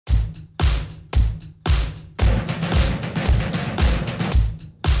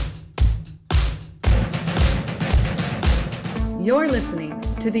You're listening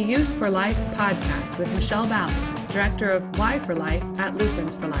to the Youth for Life podcast with Michelle Baum, Director of Y for Life at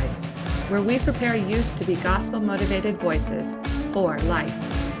Lutherans for Life, where we prepare youth to be gospel-motivated voices for life.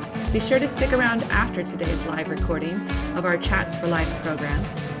 Be sure to stick around after today's live recording of our Chats for Life program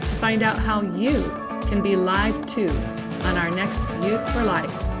to find out how you can be live too on our next Youth for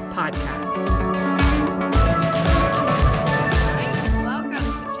Life podcast.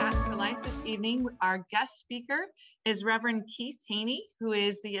 Evening. Our guest speaker is Reverend Keith Haney, who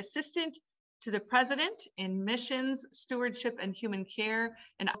is the Assistant to the President in Missions, Stewardship, and Human Care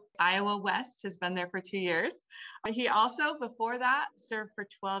in Iowa West, has been there for 2 years. He also, before that, served for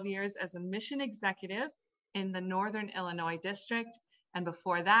 12 years as a mission executive in the Northern Illinois District, and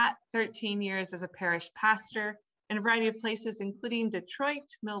before that, 13 years as a parish pastor in a variety of places, including Detroit,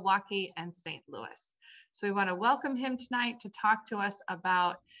 Milwaukee, and St. Louis. So we want to welcome him tonight to talk to us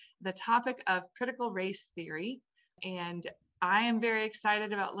about the topic of critical race theory. And I am very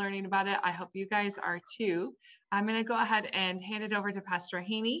excited about learning about it. I hope you guys are too. I'm going to go ahead and hand it over to Pastor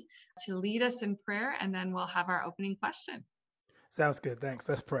Haney to lead us in prayer, and then we'll have our opening question. Sounds good. Thanks.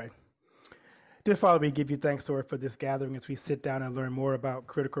 Let's pray. Dear Father, we give you thanks, Lord, for this gathering as we sit down and learn more about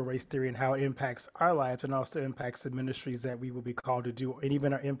critical race theory and how it impacts our lives and also impacts the ministries that we will be called to do, and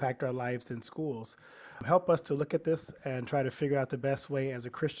even impact our lives in schools. Help us to look at this and try to figure out the best way as a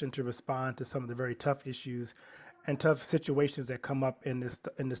Christian to respond to some of the very tough issues and tough situations that come up in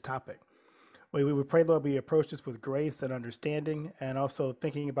this topic. We would pray, Lord, we approach this with grace and understanding, and also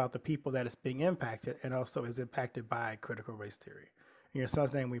thinking about the people that is being impacted and also is impacted by critical race theory. In your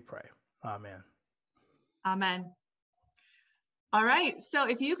Son's name we pray. Amen. Amen. All right. So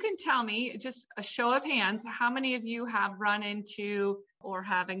if you can tell me, just a show of hands, how many of you have run into or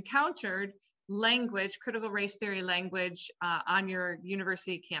have encountered language, critical race theory language on your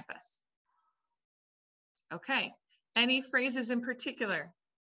university campus? Okay. Any phrases in particular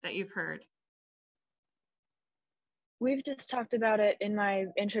that you've heard? We've just talked about it in my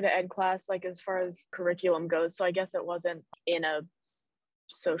intro to ed class, like as far as curriculum goes. So I guess it wasn't in a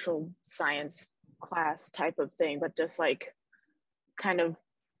social science class type of thing, but just like kind of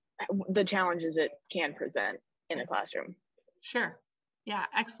the challenges it can present in a classroom. Sure. Yeah,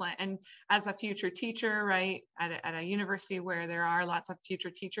 excellent. And as a future teacher, right, at a university where there are lots of future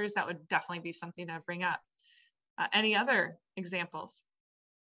teachers, that would definitely be something to bring up. Any other examples?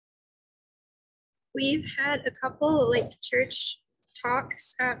 We've had a couple like church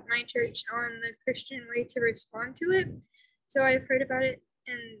talks at my church on the Christian way to respond to it. So I've heard about it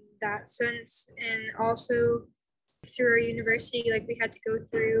in that sense. And also through our university, like we had to go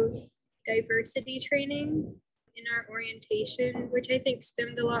through diversity training in our orientation, which I think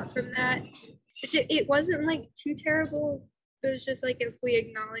stemmed a lot from that. It wasn't like too terrible. It was just like if we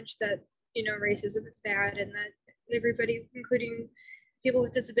acknowledge that, you know, racism is bad and that everybody, including people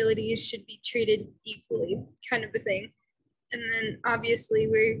with disabilities, should be treated equally, kind of a thing. And then obviously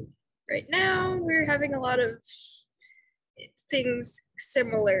right now we're having a lot of things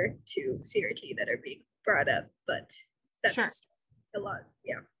similar to CRT that are being brought up, but that's sure. A lot.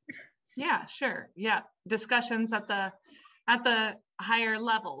 Yeah. Yeah, sure. Yeah. Discussions at the higher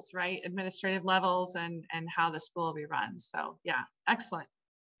levels, right? Administrative levels and how the school will be run. So yeah, excellent.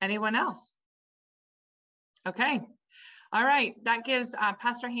 Anyone else? Okay. All right. That gives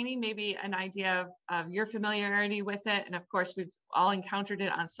Pastor Haney maybe an idea of your familiarity with it. And of course, we've all encountered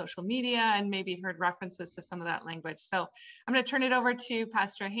it on social media and maybe heard references to some of that language. So I'm going to turn it over to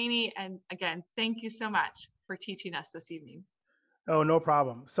Pastor Haney. And again, thank you so much for teaching us this evening. Oh, no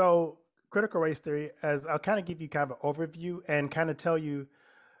problem. So critical race theory, as I'll kind of give you kind of an overview and kind of tell you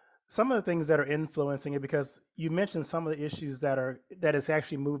some of the things that are influencing it, because you mentioned some of the issues that is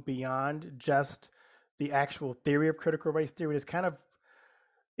actually moved beyond just the actual theory of critical race theory. It's kind of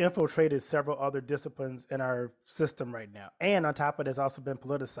infiltrated several other disciplines in our system right now. And on top of it, it's also been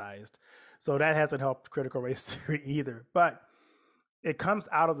politicized. So that hasn't helped critical race theory either. But it comes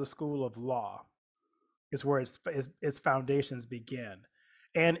out of the school of law. It's where its foundations begin.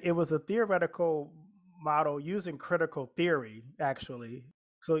 And it was a theoretical model using critical theory, actually.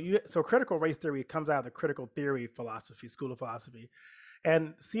 So critical race theory comes out of the critical theory philosophy, school of philosophy.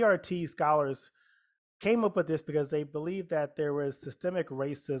 And CRT scholars came up with this because they believe that there was systemic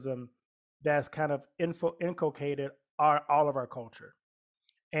racism that's kind of inculcated all of our culture.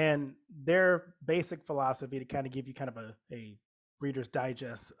 And their basic philosophy, to kind of give you kind of a Reader's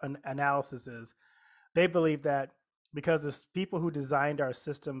Digest analysis, is they believe that because the people who designed our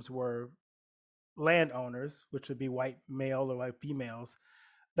systems were landowners, which would be white male or white females,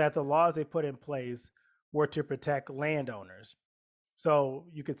 that the laws they put in place were to protect landowners. So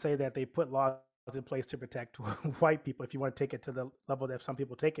you could say that they put laws in place to protect white people, if you want to take it to the level that some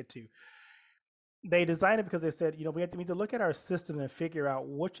people take it to. They designed it because they said, we need to look at our system and figure out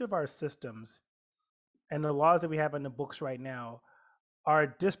which of our systems and the laws that we have in the books right now are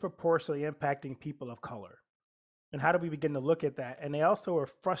disproportionately impacting people of color. And how do we begin to look at that? And they also were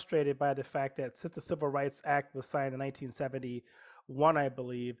frustrated by the fact that since the Civil Rights Act was signed in 1971, I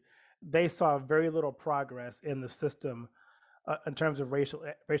believe, they saw very little progress in the system in terms of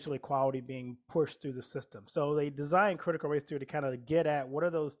racial equality being pushed through the system. So they designed critical race theory to kind of get at what are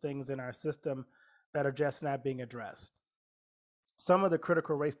those things in our system that are just not being addressed. Some of the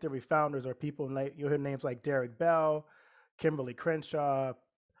critical race theory founders are people, you'll hear names like Derek Bell, Kimberly Crenshaw,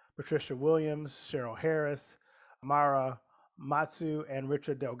 Patricia Williams, Cheryl Harris, Mara Matsu, and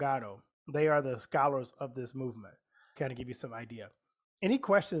Richard Delgado. They are the scholars of this movement. Kind of give you some idea. Any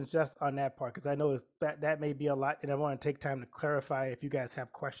questions just on that part? Because I know that may be a lot, and I want to take time to clarify if you guys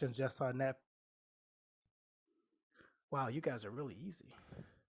have questions just on that. Wow, you guys are really easy.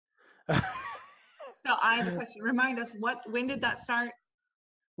 So I have a question. Remind us, when did that start?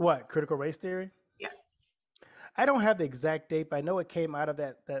 What, critical race theory? Yes. I don't have the exact date, but I know it came out of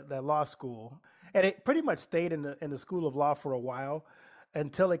that law school, and it pretty much stayed in the School of Law for a while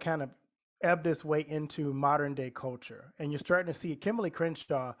until it kind of ebbed its way into modern day culture. And you're starting to see Kimberly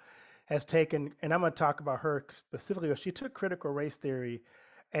Crenshaw has taken, and I'm going to talk about her specifically, but she took critical race theory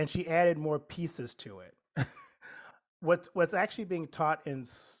and she added more pieces to it. What's actually being taught in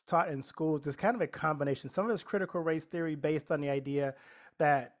schools is kind of a combination. Some of it's critical race theory based on the idea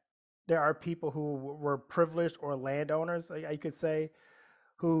that there are people who were privileged or landowners, you could say,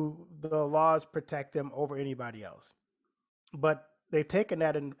 who the laws protect them over anybody else. But they've taken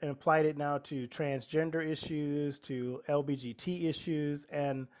that and applied it now to transgender issues, to LBGT issues.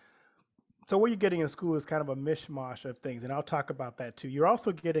 And so what you're getting in school is kind of a mishmash of things. And I'll talk about that too. You're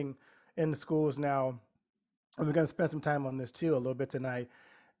also getting in the schools now, and we're going to spend some time on this too a little bit tonight,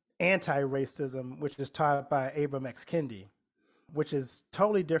 anti-racism, which is taught by Ibram X. Kendi, which is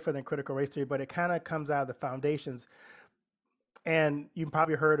totally different than critical race theory, but it kind of comes out of the foundations. And you've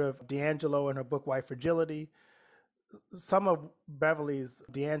probably heard of D'Angelo and her book, White Fragility. Some of Beverly's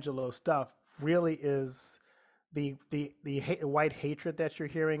D'Angelo stuff really is the white hatred that you're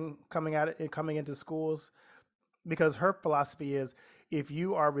hearing coming into schools, because her philosophy is if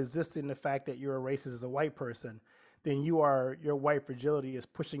you are resisting the fact that you're a racist as a white person, then your white fragility is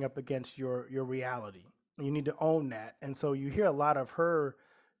pushing up against your reality. And you need to own that. And so you hear a lot of her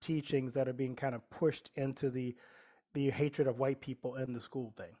teachings that are being kind of pushed into the hatred of white people in the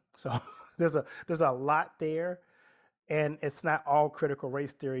school thing. So there's a lot there, and it's not all critical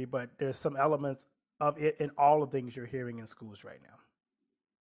race theory, but there's some elements of it in all the things you're hearing in schools right now.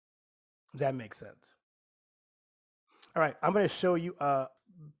 Does that make sense? All right, I'm going to show you a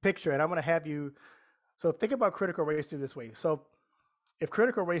picture, and I'm going to have you, so think about critical race theory this way. So if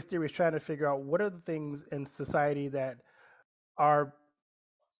critical race theory is trying to figure out what are the things in society that are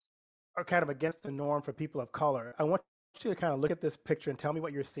kind of against the norm for people of color, I want you to kind of look at this picture and tell me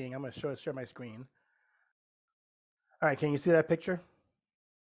what you're seeing. I'm going to share my screen. All right, can you see that picture?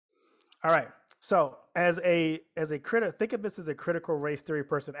 All right, so as a critic, think of this as a critical race theory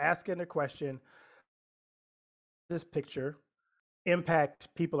person asking the question, this picture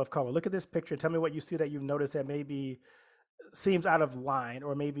impact people of color? Look at this picture. Tell me what you see that you've noticed that maybe seems out of line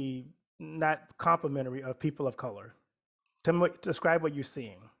or maybe not complimentary of people of color. Tell me describe what you're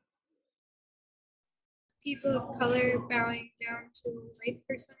seeing. People of color bowing down to a white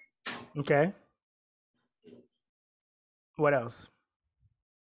person. Okay. What else?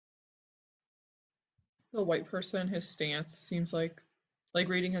 The white person, his stance seems like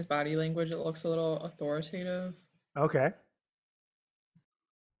reading his body language, it looks a little authoritative. Okay.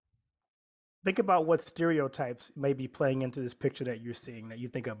 Think about what stereotypes may be playing into this picture that you're seeing that you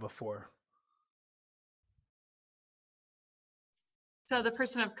think of before. So the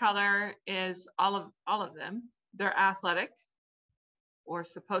person of color is all of them. They're athletic or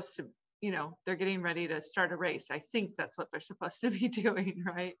supposed to, they're getting ready to start a race. I think that's what they're supposed to be doing,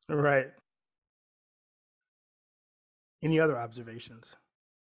 right? Right. Any other observations?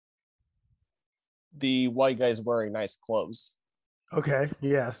 The white guy's wearing nice clothes. Okay,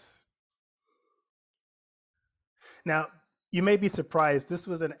 yes. Now, you may be surprised. This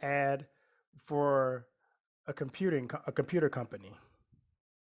was an ad for a computer company.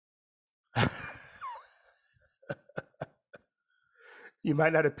 You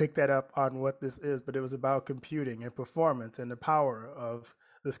might not have picked that up on what this is, but it was about computing and performance and the power of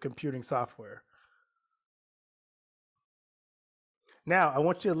this computing software. Now, I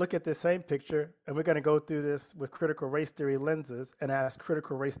want you to look at this same picture, and we're going to go through this with critical race theory lenses and ask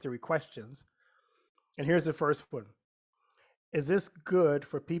critical race theory questions. And here's the first one. Is this good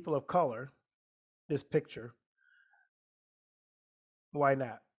for people of color? This picture. Why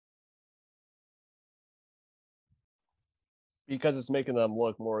not? Because it's making them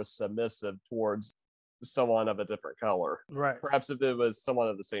look more submissive towards someone of a different color. Right. Perhaps if it was someone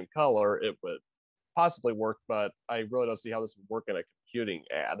of the same color, it would possibly work, but I really don't see how this would work in a computing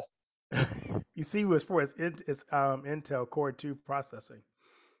ad. You see who it's for. It's Intel Core 2 processing.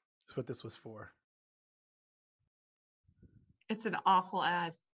 That's what this was for. It's an awful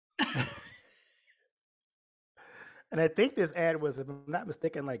ad. And I think this ad was, if I'm not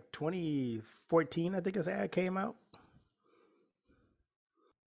mistaken, like 2014, I think this ad came out.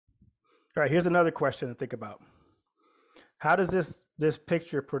 All right, here's another question to think about. How does this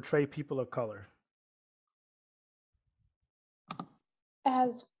picture portray people of color?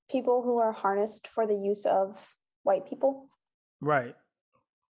 As people who are harnessed for the use of white people. Right.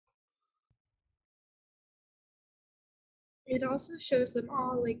 It also shows them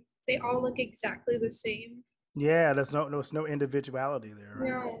all like they all look exactly the same. Yeah, there's no individuality there. Right?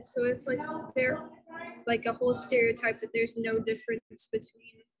 No, so it's like they're like a whole stereotype that there's no difference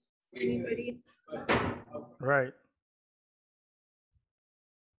between anybody. Right.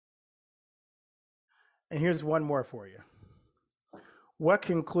 And here's one more for you. What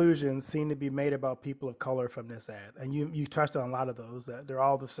conclusions seem to be made about people of color from this ad? And you touched on a lot of those, that they're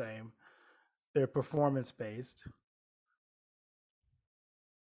all the same. They're performance-based.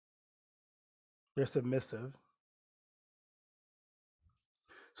 They're submissive.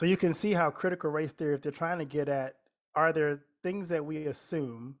 So you can see how critical race theory, if they're trying to get at, are there things that we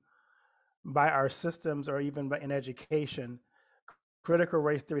assume by our systems or even by in education? Critical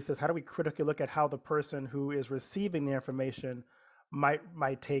race theory says, how do we critically look at how the person who is receiving the information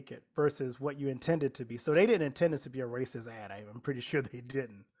might take it versus what you intended to be? So they didn't intend this to be a racist ad. I'm pretty sure they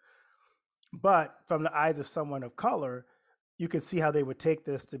didn't. But from the eyes of someone of color, you can see how they would take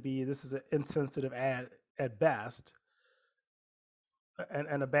this to be, this is an insensitive ad at best,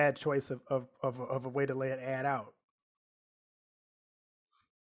 and a bad choice of a way to lay an ad out.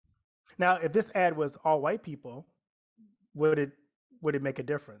 Now, if this ad was all white people, would it make a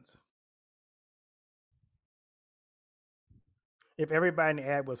difference? If everybody in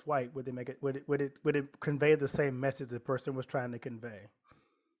the ad was white, would it convey the same message the person was trying to convey?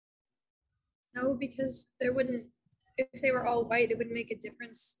 No, because there wouldn't. If they were all white, it would make a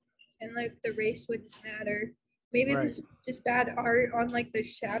difference, and like the race wouldn't matter. Maybe Right. this is just bad art on like the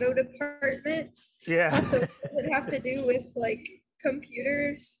shadow department. Yeah. Also, it would have to do with like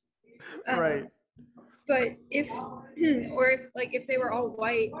computers. Right. But if, or if they were all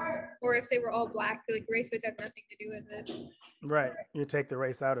white, or if they were all black, like race would have nothing to do with it. Right. You take the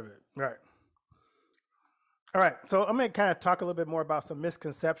race out of it. Right. All right. So I'm going to kind of talk a little bit more about some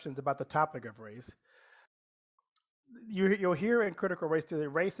misconceptions about the topic of race. You'll hear in critical race theory,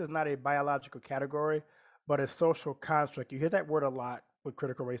 race is not a biological category, but a social construct. You hear that word a lot with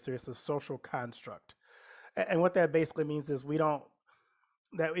critical race theory. It's a social construct. And what that basically means is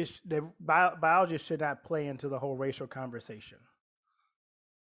biology should not play into the whole racial conversation.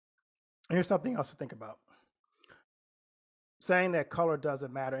 And here's something else to think about. Saying that color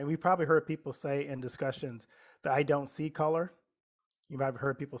doesn't matter. And we probably heard people say in discussions that I don't see color. You might have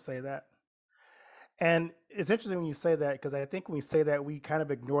heard people say that. And it's interesting when you say that, because I think when we say that, we kind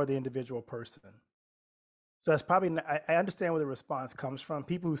of ignore the individual person. So that's probably, I understand where the response comes from.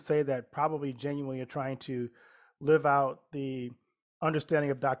 People who say that probably genuinely are trying to live out the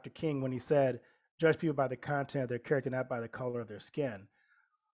understanding of Dr. King when he said, judge people by the content of their character, not by the color of their skin.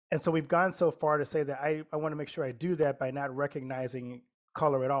 And so we've gone so far to say that I want to make sure I do that by not recognizing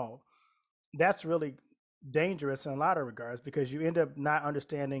color at all. That's really dangerous in a lot of regards, because you end up not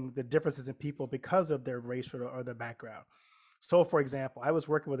understanding the differences in people because of their race or their background. So for example, I was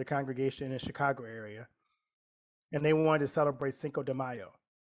working with a congregation in the Chicago area, and they wanted to celebrate Cinco de Mayo.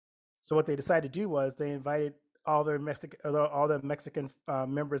 So what they decided to do was they invited all the Mexican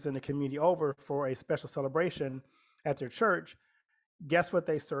members in the community over for a special celebration at their church. Guess what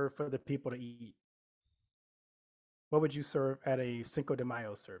they served for the people to eat? What would you serve at a Cinco de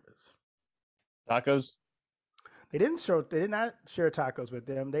Mayo service? Tacos? They did not share tacos with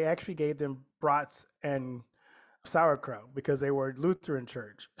them. They actually gave them brats and sauerkraut because they were Lutheran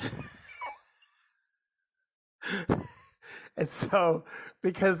church. And so,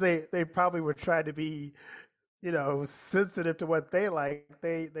 because they probably were trying to be, sensitive to what they like,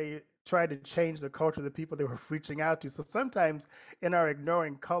 they tried to change the culture of the people they were reaching out to. So sometimes in our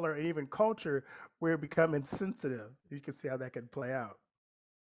ignoring color and even culture, we're becoming insensitive. You can see how that could play out.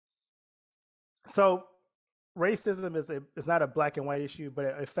 So racism is not a black and white issue, but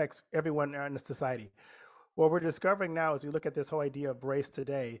it affects everyone in the society. What we're discovering now as we look at this whole idea of race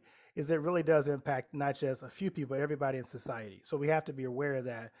today is it really does impact not just a few people, but everybody in society. So we have to be aware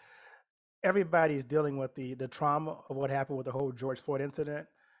that everybody's dealing with the trauma of what happened with the whole George Floyd incident.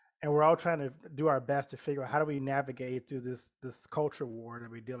 And we're all trying to do our best to figure out how do we navigate through this culture war that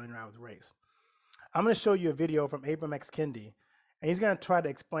we're dealing around with race. I'm going to show you a video from Ibram X. Kendi, and he's going to try to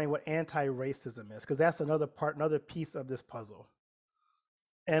explain what anti-racism is, because that's another piece of this puzzle.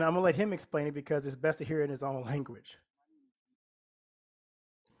 And I'm going to let him explain it because it's best to hear it in his own language.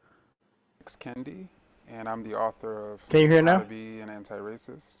 X. Kendi, and I'm the author of Can you hear How now? to Be an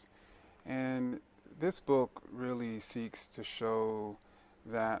Anti-Racist. And this book really seeks to show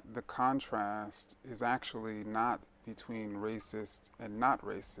that the contrast is actually not between racist and not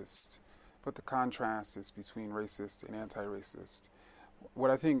racist, but the contrast is between racist and anti-racist. What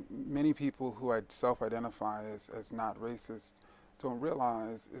I think many people who self-identify as not racist don't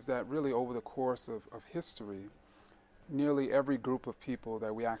realize is that really over the course of history, nearly every group of people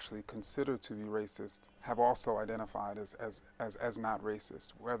that we actually consider to be racist have also identified as not racist,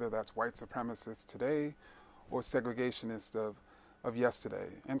 whether that's white supremacists today or segregationists of yesterday.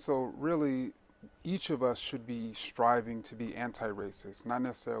 And so really, each of us should be striving to be anti-racist, not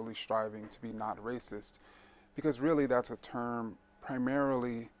necessarily striving to be not racist, because really that's a term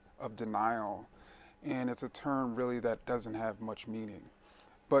primarily of denial, and it's a term really that doesn't have much meaning.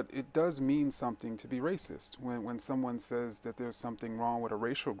 But it does mean something to be racist. When someone says that there's something wrong with a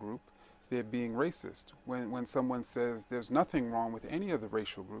racial group, they're being racist. When someone says there's nothing wrong with any of the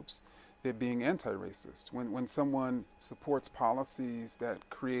racial groups, they're being anti-racist. When someone supports policies that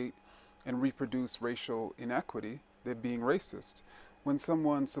create and reproduce racial inequity, they're being racist. When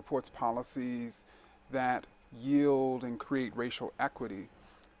someone supports policies that yield and create racial equity,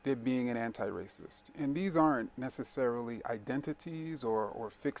 they're being an anti-racist. And these aren't necessarily identities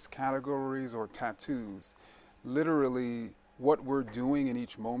or fixed categories or tattoos. Literally, what we're doing in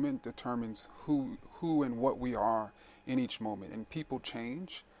each moment determines who and what we are in each moment. And people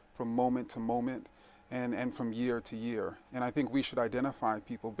change from moment to moment and from year to year. And I think we should identify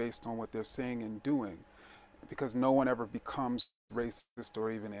people based on what they're saying and doing, because no one ever becomes racist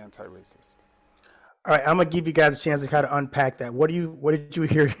or even anti-racist. All right, I'm gonna give you guys a chance to kind of unpack that. What did you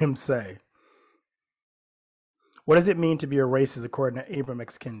hear him say? What does it mean to be a racist according to Ibram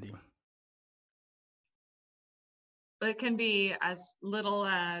X. Kendi? It can be as little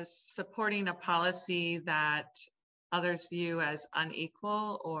as supporting a policy that others view as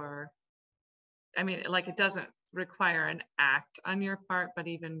unequal, or, I mean, like, it doesn't require an act on your part, but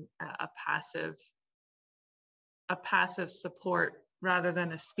even a passive support rather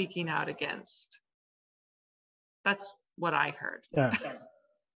than a speaking out against. That's what I heard. Yeah.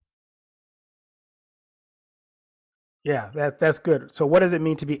 Yeah, that's good. So what does it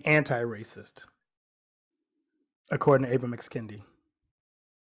mean to be anti-racist, according to Ibram X. Kendi?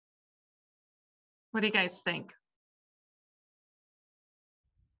 What do you guys think?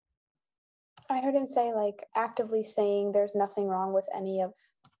 I heard him say, like, actively saying there's nothing wrong with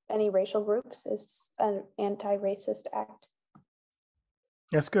any racial groups is an anti-racist act.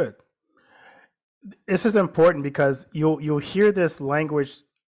 That's good. This is important because you'll hear this language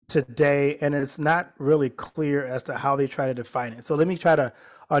today, and it's not really clear as to how they try to define it. So let me try to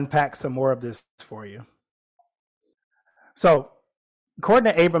unpack some more of this for you. So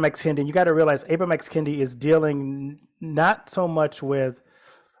according to Ibram X. Kendi, you got to realize Ibram X. Kendi is dealing not so much with,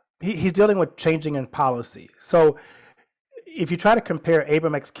 he's dealing with changing in policy. So if you try to compare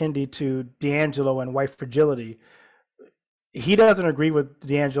Ibram X. Kendi to D'Angelo and white fragility, he doesn't agree with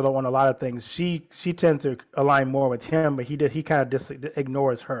D'Angelo on a lot of things. She tends to align more with him, but he kind of just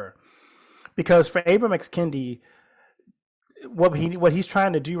ignores her. Because for Ibram X. Kendi, what he's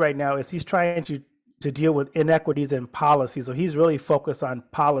trying to do right now is he's trying to deal with inequities in policy. So he's really focused on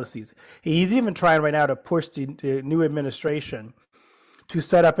policies. He's even trying right now to push the new administration to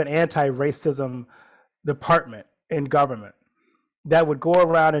set up an anti-racism department in government that would go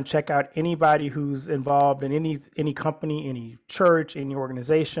around and check out anybody who's involved in any company, any church, any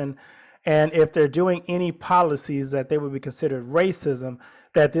organization. And if they're doing any policies that they would be considered racism,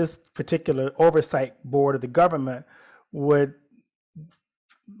 that this particular oversight board of the government would,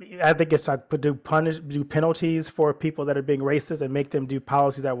 I think it's like do penalties for people that are being racist and make them do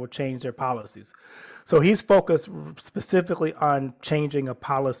policies that will change their policies. So he's focused specifically on changing of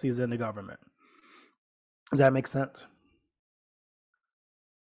policies in the government. Does that make sense?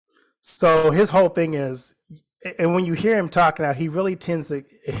 So his whole thing is, and when you hear him talk now, he really tends to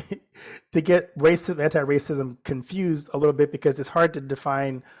get racism, anti-racism confused a little bit because it's hard to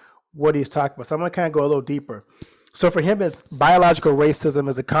define what he's talking about. So I'm going to kind of go a little deeper. So for him, it's biological racism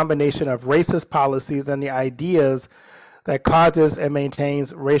is a combination of racist policies and the ideas that causes and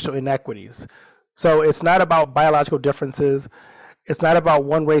maintains racial inequities. So it's not about biological differences. It's not about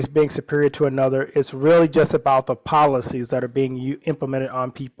one race being superior to another. It's really just about the policies that are being implemented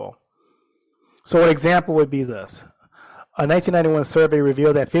on people. So an example would be this. A 1991 survey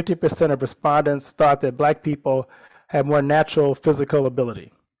revealed that 50% of respondents thought that Black people had more natural physical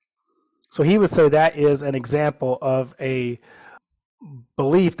ability. So he would say that is an example of a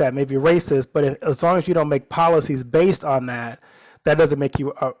belief that may be racist, but as long as you don't make policies based on that, that doesn't make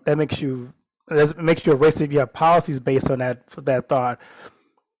you, it makes you a racist if you have policies based on that thought.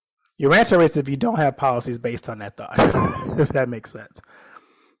 You're anti-racist if you don't have policies based on that thought, if that makes sense.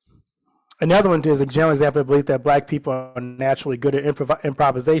 Another one is a general example of belief that Black people are naturally good at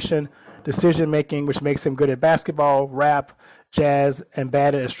improvisation, decision-making, which makes them good at basketball, rap, jazz, and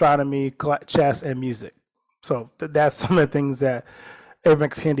bad at astronomy, chess, and music. So that's some of the things that Ibram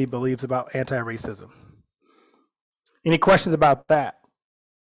X. Kendi believes about anti-racism. Any questions about that?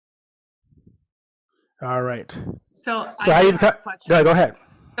 All right. So how you go ahead.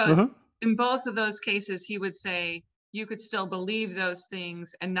 So in both of those cases, he would say you could still believe those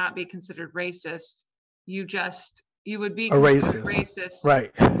things and not be considered racist. You would be considered racist,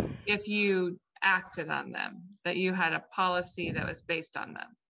 right, if you acted on them, that you had a policy that was based on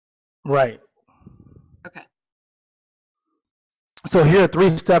them. Right. Okay. So here are 3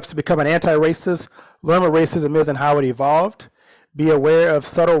 steps to become an anti-racist. Learn what racism is and how it evolved. Be aware of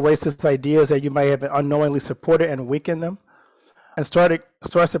subtle racist ideas that you might have unknowingly supported and weakened them. And start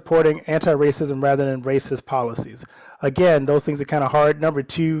supporting anti-racism rather than racist policies. Again, those things are kind of hard. Number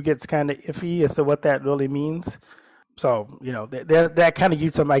 2 gets kind of iffy as to what that really means. So, that kind of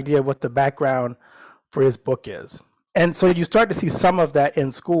gives some idea of what the background for his book is. And so you start to see some of that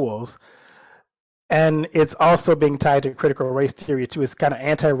in schools. And it's also being tied to critical race theory too. It's kind of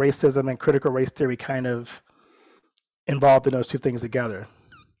anti-racism and critical race theory kind of involved in those 2 things together.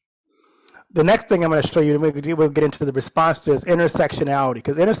 The next thing I'm going to show you, we'll get into the response to, is intersectionality,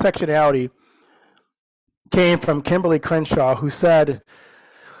 because intersectionality came from Kimberly Crenshaw, who said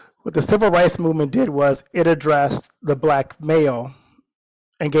what the civil rights movement did was it addressed the Black male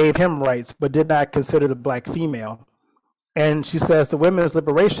and gave him rights, but did not consider the Black female. And she says the women's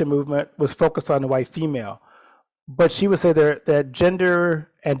liberation movement was focused on the white female. But she would say that gender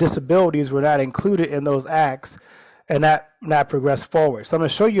and disabilities were not included in those acts and not progress forward. So I'm going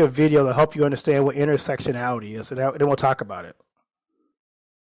to show you a video to help you understand what intersectionality is, and then we'll talk about it.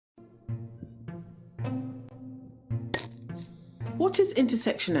 What is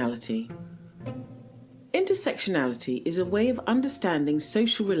intersectionality? Intersectionality is a way of understanding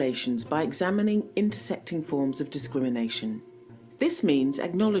social relations by examining intersecting forms of discrimination. This means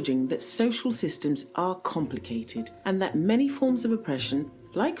acknowledging that social systems are complicated and that many forms of oppression,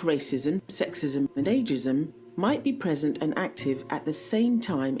 like racism, sexism, and ageism, might be present and active at the same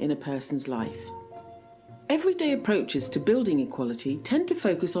time in a person's life. Everyday approaches to building equality tend to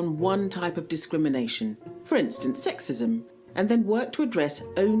focus on one type of discrimination, for instance sexism, and then work to address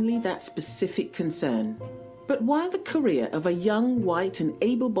only that specific concern. But while the career of a young, white and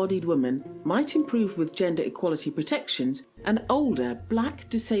able-bodied woman might improve with gender equality protections, an older, Black,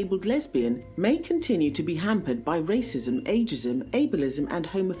 disabled lesbian may continue to be hampered by racism, ageism, ableism and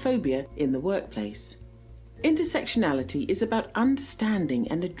homophobia in the workplace. Intersectionality is about understanding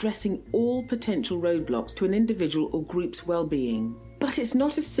and addressing all potential roadblocks to an individual or group's well-being. But it's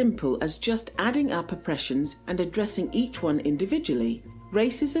not as simple as just adding up oppressions and addressing each one individually.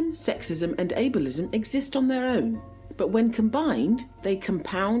 Racism, sexism, and ableism exist on their own, but when combined, they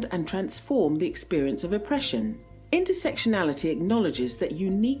compound and transform the experience of oppression. Intersectionality acknowledges that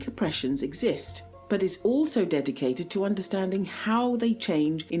unique oppressions exist, but is also dedicated to understanding how they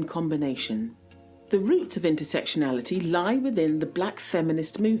change in combination. The roots of intersectionality lie within the Black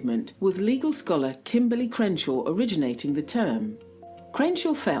feminist movement, with legal scholar Kimberly Crenshaw originating the term.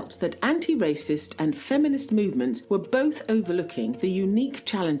 Crenshaw felt that anti-racist and feminist movements were both overlooking the unique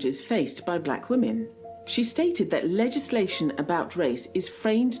challenges faced by Black women. She stated that legislation about race is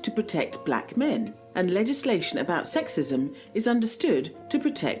framed to protect Black men, and legislation about sexism is understood to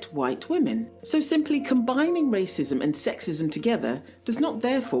protect white women. So simply combining racism and sexism together does not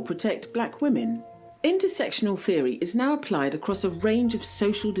therefore protect Black women. Intersectional theory is now applied across a range of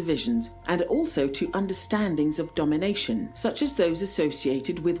social divisions and also to understandings of domination, such as those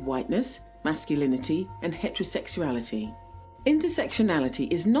associated with whiteness, masculinity, and heterosexuality.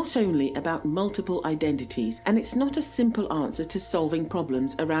 Intersectionality is not only about multiple identities, and it's not a simple answer to solving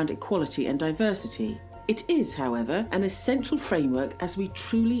problems around equality and diversity. It is, however, an essential framework as we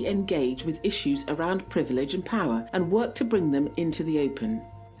truly engage with issues around privilege and power and work to bring them into the open.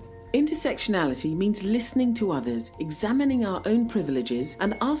 Intersectionality means listening to others, examining our own privileges,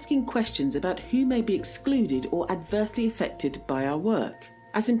 and asking questions about who may be excluded or adversely affected by our work.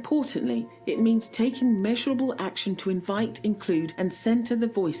 As importantly, it means taking measurable action to invite, include, and centre the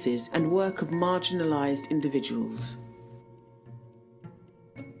voices and work of marginalised individuals.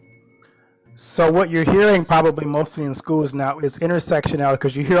 So what you're hearing probably mostly in schools now is intersectionality,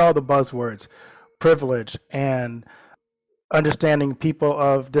 because you hear all the buzzwords, privilege and understanding people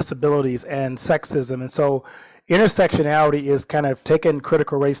of disabilities and sexism. And so intersectionality is kind of taking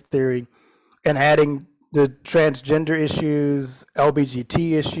critical race theory and adding the transgender issues,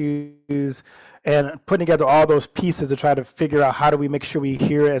 LBGT issues, and putting together all those pieces to try to figure out how do we make sure we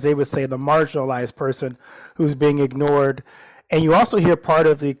hear, as they would say, the marginalized person who's being ignored. And you also hear part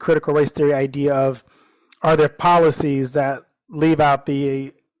of the critical race theory idea of, are there policies that leave out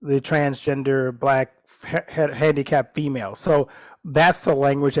the transgender, Black, handicapped female? So that's the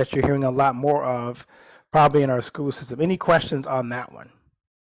language that you're hearing a lot more of probably in our school system. Any questions on that one?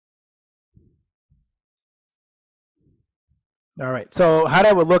 All right, so how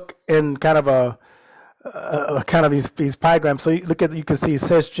that would look in kind of kind of these diagrams. So you can see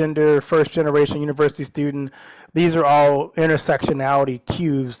cisgender, first generation university student. These are all intersectionality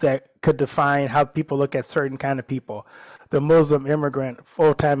cues that could define how people look at certain kind of people. The Muslim immigrant,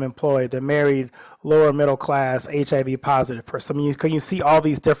 full-time employed, the married, lower middle class, HIV positive person. I mean, you see all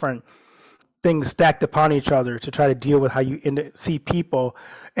these different things stacked upon each other to try to deal with how you see people,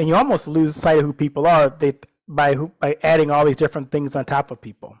 and you almost lose sight of who people are by adding all these different things on top of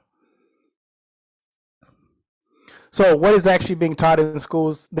people. So what is actually being taught in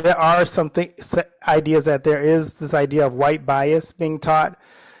schools? There are some ideas that there is this idea of white bias being taught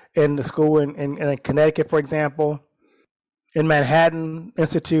in the school in Connecticut, for example. In Manhattan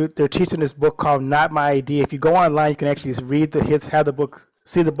Institute, they're teaching this book called Not My Idea. If you go online, you can actually have the book,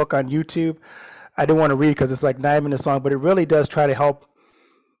 see the book on YouTube. I don't want to read because it's like 9 minutes long, but it really does try to help.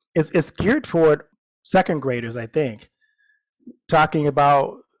 It's geared toward second graders, I think, talking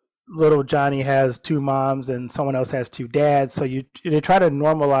about little Johnny has two moms and someone else has two dads. So they try to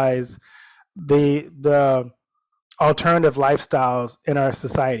normalize the alternative lifestyles in our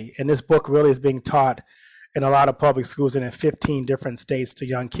society. And this book really is being taught in a lot of public schools and in 15 different states to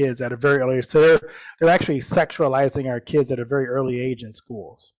young kids at a very early age. So they're actually sexualizing our kids at a very early age in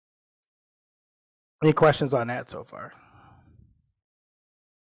schools. Any questions on that so far?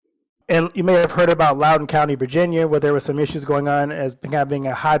 And you may have heard about Loudoun County, Virginia, where there were some issues going on as being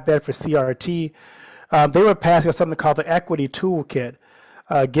a hotbed for CRT. They were passing something called the Equity Toolkit,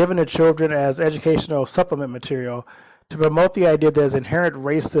 given to children as educational supplement material to promote the idea that there's inherent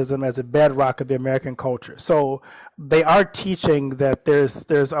racism as a bedrock of the American culture. So they are teaching that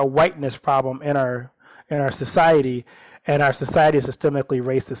there's a whiteness problem in our society, and our society is systemically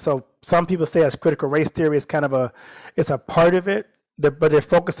racist. So some people say as critical race theory is it's a part of it. But they're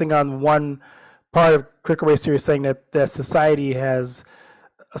focusing on one part of critical race theory, saying that society has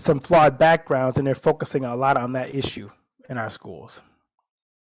some flawed backgrounds, and they're focusing a lot on that issue in our schools.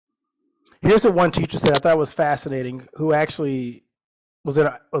 Here's what one teacher said I thought was fascinating, who actually was in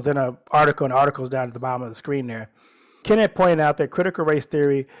an article, and the article's down at the bottom of the screen there. Kenneth pointed out that critical race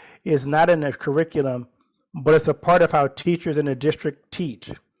theory is not in the curriculum, but it's a part of how teachers in the district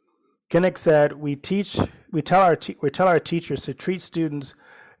teach. Kinnick said, we tell our teachers to treat students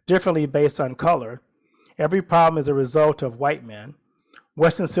differently based on color. Every problem is a result of white men.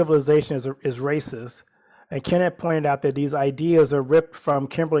 Western civilization is racist. And Kenneth pointed out that these ideas are ripped from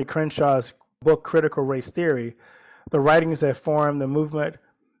Kimberly Crenshaw's book, Critical Race Theory, the writings that form the movement.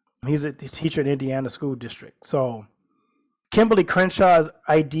 He's a teacher in Indiana School District. So Kimberly Crenshaw's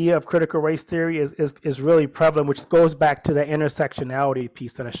idea of critical race theory is really prevalent, which goes back to the intersectionality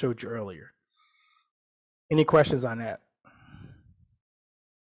piece that I showed you earlier. Any questions on that?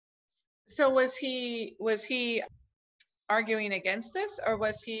 So was he arguing against this, or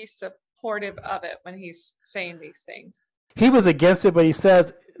was he supportive of it when he's saying these things? He was against it, but he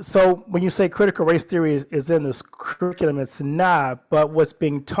says, so when you say critical race theory is in this curriculum, it's not, but what's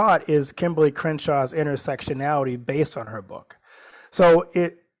being taught is Kimberly Crenshaw's intersectionality based on her book. So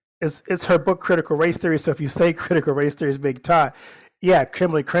it's her book, Critical Race Theory. So if you say critical race theory is being taught, yeah,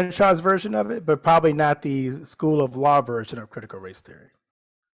 Kimberly Crenshaw's version of it, but probably not the School of Law version of critical race theory.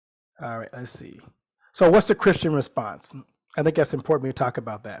 All right, let's see. So what's the Christian response? I think that's important when we talk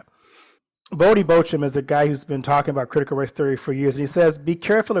about that. Bodie Beauchamp is a guy who's been talking about critical race theory for years. And he says, be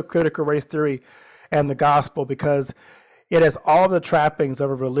careful of critical race theory and the gospel because it has all the trappings of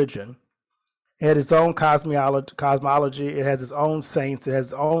a religion. It had its own cosmology. It has its own saints. It has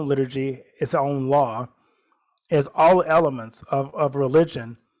its own liturgy, its own law. It has all elements of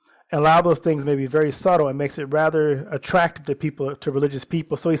religion. And a lot of those things may be very subtle and makes it rather attractive to people, to religious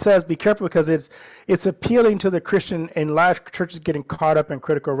people. So he says, be careful because it's appealing to the Christian, and a lot of churches getting caught up in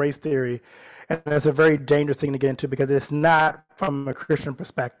critical race theory. And that's a very dangerous thing to get into because it's not from a Christian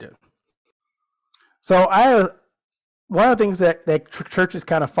perspective. So one of the things that churches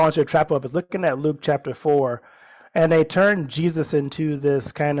kind of fall into a trap of is looking at Luke chapter 4, and they turn Jesus into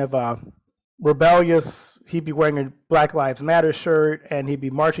this kind of rebellious, he'd be wearing a Black Lives Matter shirt, and he'd be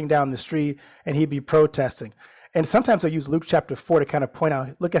marching down the street, and he'd be protesting. And sometimes I use Luke chapter 4 to kind of point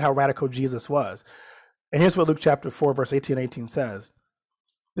out, look at how radical Jesus was. And here's what Luke chapter 4, verse 18 and 18 says.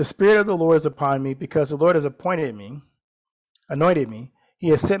 The Spirit of the Lord is upon me, because the Lord has anointed me. He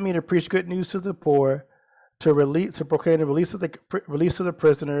has sent me to preach good news to the poor, to proclaim the release of the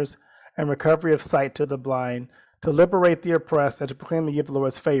prisoners, and recovery of sight to the blind, to liberate the oppressed, and to proclaim the year of the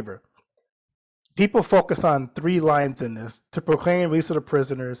Lord's favor. People focus on 3 lines in this: to proclaim release of the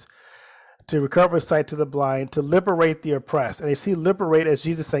prisoners, to recover sight to the blind, to liberate the oppressed. And they see liberate as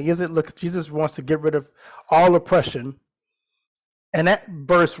Jesus saying, Jesus wants to get rid of all oppression. And that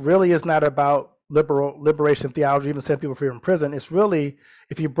verse really is not about liberation theology, even setting people free from prison. It's really,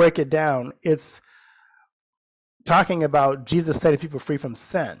 if you break it down, it's talking about Jesus setting people free from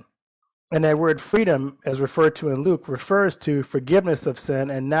sin. And that word freedom, as referred to in Luke, refers to forgiveness of sin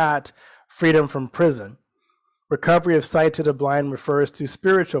and not freedom from prison. Recovery of sight to the blind refers to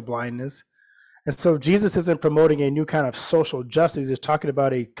spiritual blindness. And so Jesus isn't promoting a new kind of social justice. He's talking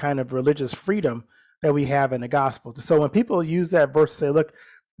about a kind of religious freedom that we have in the Gospels. So when people use that verse to say, look,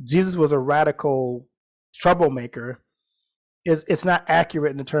 Jesus was a radical troublemaker, it's not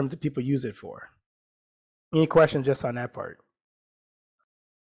accurate in the terms that people use it for. Any questions just on that part?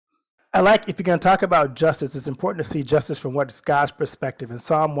 If you're going to talk about justice, it's important to see justice from what's God's perspective. In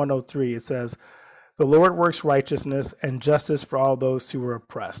Psalm 103, it says, the Lord works righteousness and justice for all those who are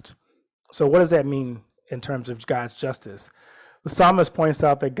oppressed. So what does that mean in terms of God's justice? The psalmist points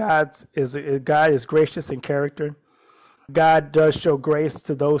out that God is gracious in character. God does show grace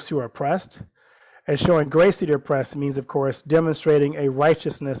to those who are oppressed. And showing grace to the oppressed means, of course, demonstrating a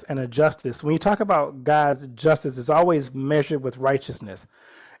righteousness and a justice. When you talk about God's justice, it's always measured with righteousness.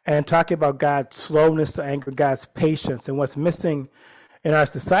 And talking about God's slowness to anger, God's patience, and what's missing in our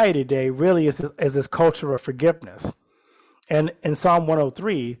society today really is this culture of forgiveness. And in Psalm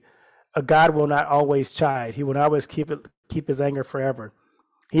 103, a God will not always chide. He will not always keep his anger forever.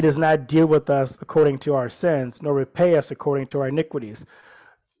 He does not deal with us according to our sins, nor repay us according to our iniquities.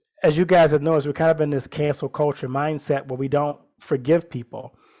 As you guys have noticed, we're kind of in this cancel culture mindset where we don't forgive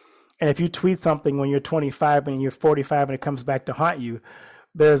people. And if you tweet something when you're 25 and you're 45 and it comes back to haunt you,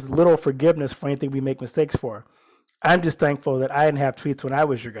 there's little forgiveness for anything we make mistakes for. I'm just thankful that I didn't have tweets when I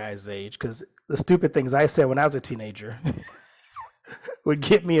was your guys' age, because the stupid things I said when I was a teenager would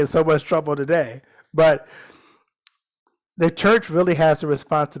get me in so much trouble today. But the church really has the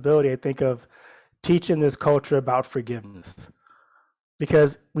responsibility, I think, of teaching this culture about forgiveness,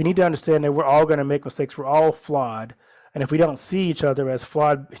 because we need to understand that we're all going to make mistakes. We're all flawed. And if we don't see each other as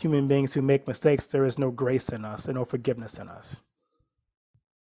flawed human beings who make mistakes, there is no grace in us and no forgiveness in us.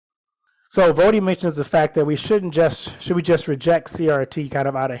 So Voddie mentions the fact that should we just reject CRT kind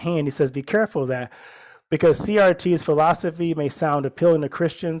of out of hand? He says, be careful of that, because CRT's philosophy may sound appealing to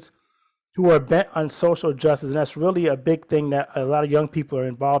Christians who are bent on social justice. And that's really a big thing that a lot of young people are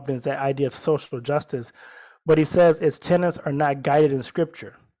involved in, is that idea of social justice. But he says its tenets are not guided in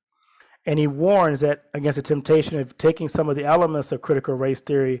Scripture. And he warns that against the temptation of taking some of the elements of critical race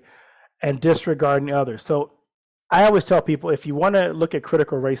theory and disregarding others. So I always tell people, if you want to look at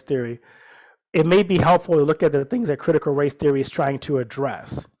critical race theory, it may be helpful to look at the things that critical race theory is trying to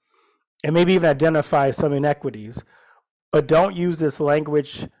address, and maybe even identify some inequities, but don't use this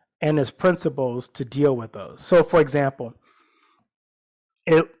language and its principles to deal with those. So for example,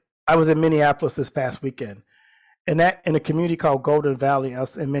 I was in Minneapolis this past weekend, and in a community called Golden Valley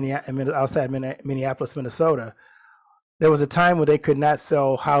outside Minneapolis, Minnesota, there was a time when they could not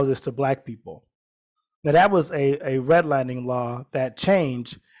sell houses to Black people. Now that was a redlining law that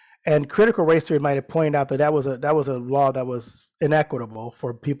changed, and critical race theory might have pointed out that was a law that was inequitable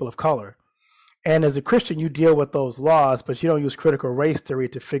for people of color. And as a Christian, you deal with those laws, but you don't use critical race theory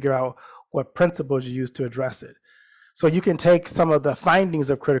to figure out what principles you use to address it. So you can take some of the findings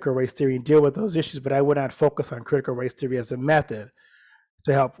of critical race theory and deal with those issues, but I would not focus on critical race theory as a method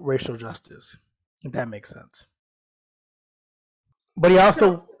to help racial justice, if that makes sense. But he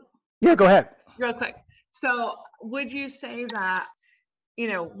also, yeah, go ahead. Real quick. So would you say that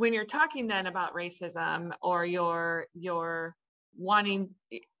when you're talking then about racism, or you're wanting,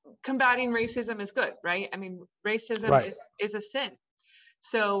 combating racism is good, right? I mean, racism Right. is a sin.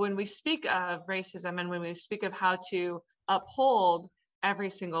 So when we speak of racism and when we speak of how to uphold every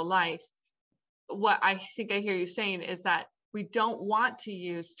single life, what I think I hear you saying is that we don't want to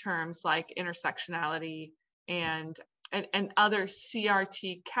use terms like intersectionality and other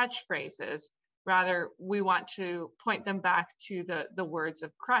CRT catchphrases. Rather, we want to point them back to the words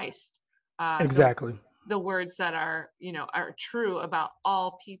of Christ. Exactly. The words that are true about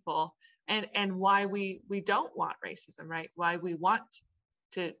all people, and why we don't want racism, right? Why we want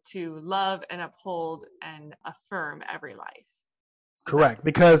to love and uphold and affirm every life. Correct.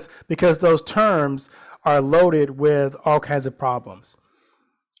 Because those terms are loaded with all kinds of problems.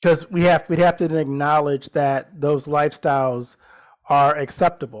 Because we'd have to acknowledge that those lifestyles are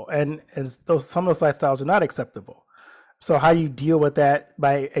acceptable, and some of those lifestyles are not acceptable. So how do you deal with that?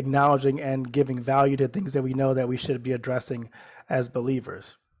 By acknowledging and giving value to things that we know that we should be addressing as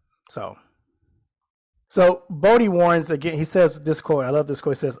believers. So Bodie warns again. He says this quote. I love this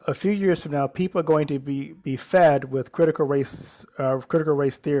quote. He says, "A few years from now, people are going to be fed with critical race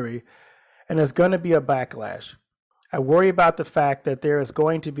theory, and there's going to be a backlash. I worry about the fact that there is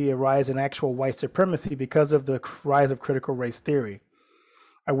going to be a rise in actual white supremacy because of the rise of critical race theory.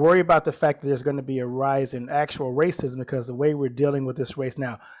 I worry about the fact that there's going to be a rise in actual racism because of the way we're dealing with this race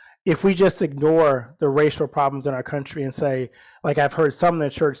now. If we just ignore the racial problems in our country and say, like I've heard some in the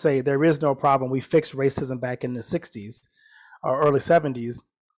church say, there is no problem, we fixed racism back in the 60s or early 70s,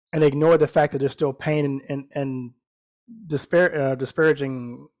 and ignore the fact that there's still pain and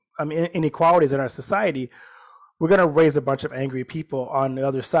disparaging inequalities in our society, we're going to raise a bunch of angry people on the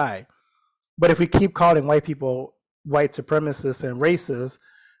other side. But if we keep calling white people white supremacists and racists,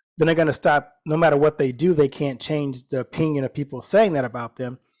 then they're going to stop. No matter what they do, they can't change the opinion of people saying that about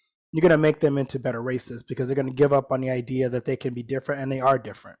them. You're going to make them into better racists because they're going to give up on the idea that they can be different, and they are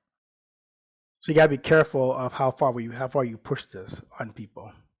different. So you got to be careful of how far you push this on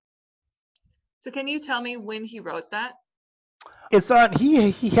people. So can you tell me when he wrote that? It's on.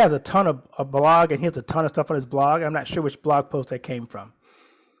 He has a ton of a blog, and he has a ton of stuff on his blog. I'm not sure which blog post that came from,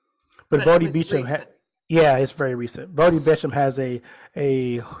 but Bodie Beecham. Yeah, it's very recent. Bodie Beecham has a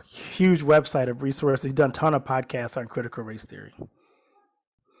huge website of resources. He's done a ton of podcasts on critical race theory.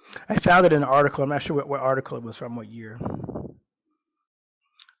 I found it in an article. I'm not sure what article it was from, what year.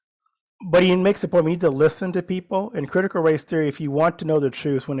 But he makes the point, we need to listen to people. In critical race theory, if you want to know the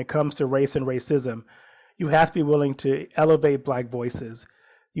truth when it comes to race and racism, you have to be willing to elevate Black voices.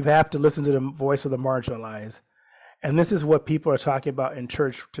 You have to listen to the voice of the marginalized. And this is what people are talking about in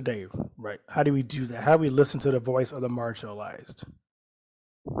church today, right? How do we do that? How do we listen to the voice of the marginalized?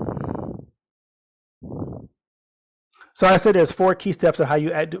 So I said there's 4 key steps of how you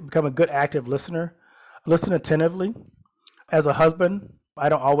become a good active listener. Listen attentively. As a husband, I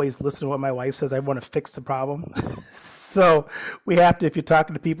don't always listen to what my wife says. I want to fix the problem. So we have to, if you're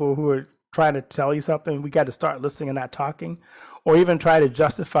talking to people who are trying to tell you something, we got to start listening and not talking, or even try to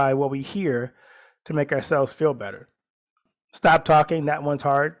justify what we hear to make ourselves feel better. Stop talking. That one's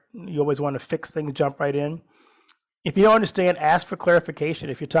hard. You always want to fix things, jump right in. If you don't understand, ask for clarification.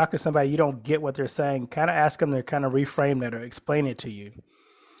 If you're talking to somebody, you don't get what they're saying, kind of ask them to kind of reframe that or explain it to you.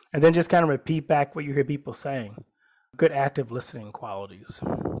 And then just kind of repeat back what you hear people saying. Good active listening qualities.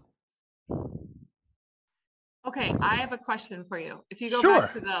 Okay, I have a question for you. If you go Sure.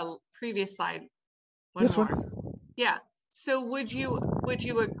 back to the previous slide. This more. one? Yeah. So would you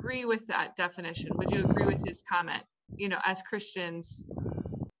agree with that definition? Would you agree with his comment? As Christians,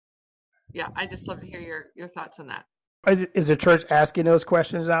 yeah, I just love to hear your thoughts on that. Is the church asking those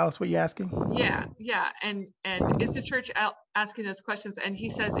questions, Alice? What are you asking? Yeah. And is the church asking those questions? And he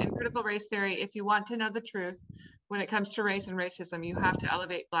says in critical race theory, if you want to know the truth when it comes to race and racism, you have to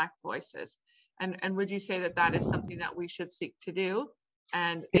elevate Black voices. And would you say that is something that we should seek to do?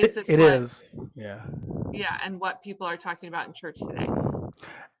 And is this yeah. Yeah, and what people are talking about in church today?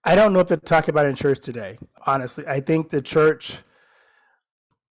 I don't know if they're talking about it in church today. Honestly, I think the church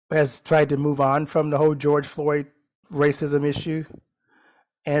has tried to move on from the whole George Floyd racism issue.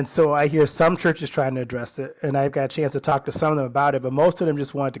 And so I hear some churches trying to address it, and I've got a chance to talk to some of them about it, but most of them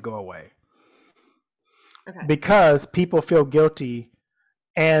just want it to go away. Okay. Because people feel guilty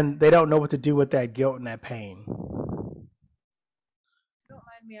and they don't know what to do with that guilt and that pain. Don't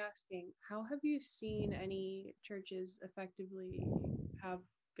mind me asking, how have you seen any churches effectively have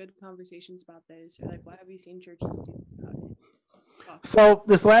good conversations about this? Or what have you seen churches do about it? So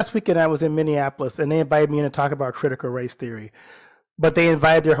this last weekend I was in Minneapolis, and they invited me in to talk about critical race theory, but they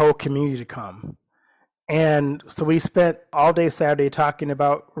invited their whole community to come. And so we spent all day Saturday talking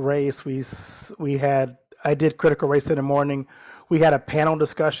about race. I did critical race in the morning. We had a panel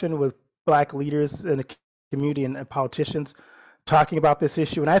discussion with Black leaders in the community and politicians talking about this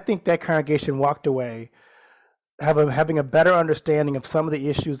issue. And I think that congregation walked away having a better understanding of some of the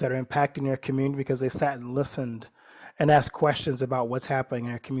issues that are impacting their community because they sat and listened and asked questions about what's happening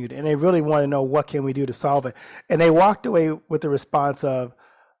in their community. And they really want to know, what can we do to solve it? And they walked away with the response of,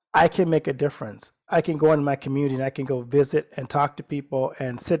 I can make a difference. I can go into my community and I can go visit and talk to people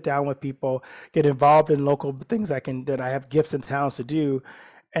and sit down with people, get involved in local things that I have gifts and talents to do.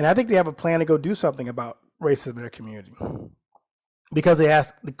 And I think they have a plan to go do something about racism in their community, because they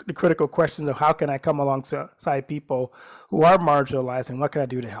ask the critical questions of, how can I come alongside people who are marginalized, and what can I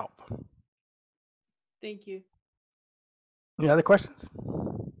do to help? Thank you. Any other questions?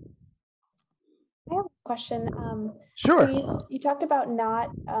 I have a question. Sure. So you talked about not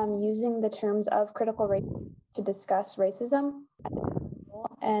using the terms of critical race to discuss racism.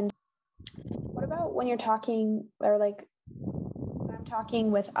 And what about when you're talking, or like when I'm talking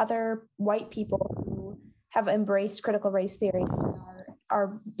with other white people who have embraced critical race theory and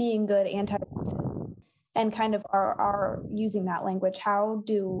are being good anti-racist and kind of are using that language? How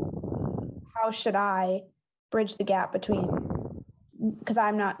should I bridge the gap between, because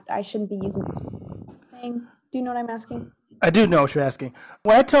I shouldn't be using thing. Do you know what I'm asking? I do know what you're asking.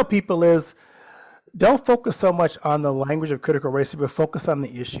 What I tell people is, don't focus so much on the language of critical race, but focus on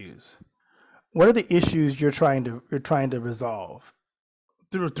the issues. What are the issues you're trying to resolve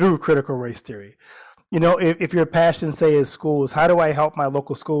through critical race theory? You know, if your passion, say, is schools, how do I help my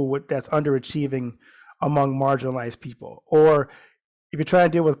local school that's underachieving among marginalized people? Or if you're trying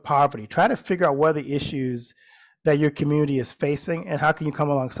to deal with poverty, try to figure out what are the issues that your community is facing, and how can you come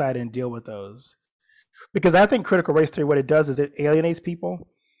alongside and deal with those? Because I think critical race theory, what it does is it alienates people,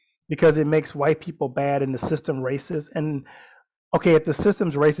 because it makes white people bad and the system racist. And okay, if the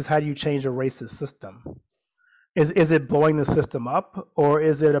system's racist, how do you change a racist system? Is it blowing the system up, or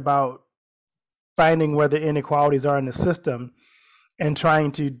is it about finding where the inequalities are in the system and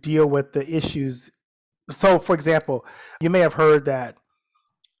trying to deal with the issues? So, for example, you may have heard that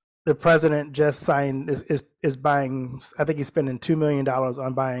the president just signed is buying, I think he's spending $2 million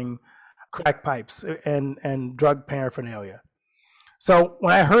on buying crack pipes and drug paraphernalia. So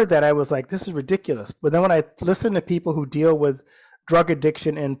when I heard that, I was like, this is ridiculous. But then when I listen to people who deal with drug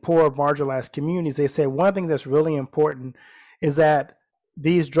addiction in poor, marginalized communities, they say one of the things that's really important is that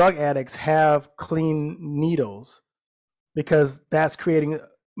these drug addicts have clean needles, because that's creating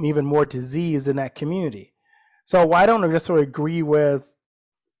even more disease in that community. So why don't we just sort of agree with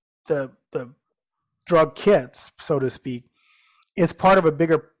the drug kits, so to speak? It's part of a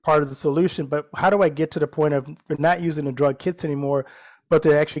bigger part of the solution, but how do I get to the point of we're not using the drug kits anymore, but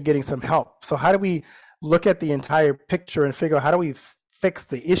they're actually getting some help? So how do we look at the entire picture and figure out, how do we fix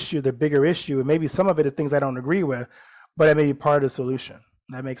the issue, the bigger issue? And maybe some of it is things I don't agree with, but it may be part of the solution.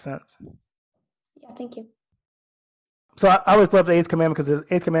 That makes sense? Yeah, thank you. So I always love the Eighth Commandment, because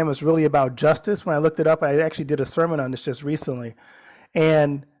the Eighth Commandment is really about justice. When I looked it up, I actually did a sermon on this just recently.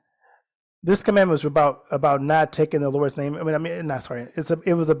 And this commandment was about not taking the Lord's name.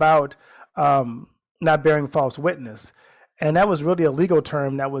 It was about not bearing false witness. And that was really a legal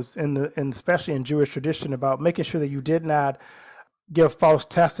term that was especially in Jewish tradition, about making sure that you did not give false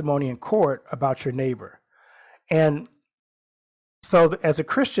testimony in court about your neighbor. And so as a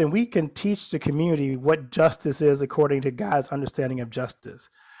Christian, we can teach the community what justice is according to God's understanding of justice.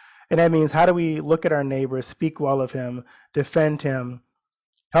 And that means, how do we look at our neighbor, speak well of him, defend him,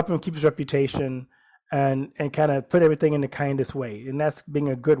 help him keep his reputation, and kind of put everything in the kindest way. And that's being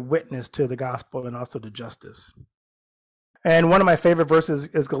a good witness to the gospel and also to justice. And one of my favorite verses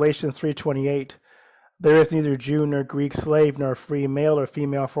is Galatians 3:28. There is neither Jew nor Greek, slave nor free, male or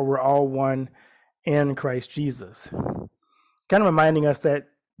female, for we're all one in Christ Jesus. Kind of reminding us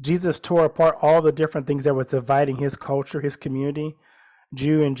that Jesus tore apart all the different things that were dividing his culture, his community.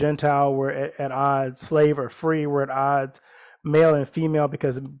 Jew and Gentile were at odds. Slave or free were at odds. Male and female,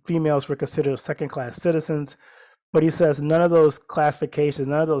 because females were considered second-class citizens. But he says none of those classifications,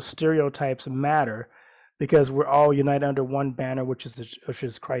 none of those stereotypes matter, because we're all united under one banner, which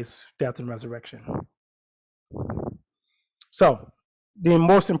is Christ's death and resurrection. So the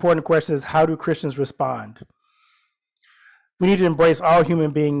most important question is, how do Christians respond? We need to embrace all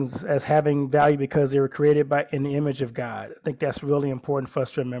human beings as having value because they were created in the image of God. I think that's really important for us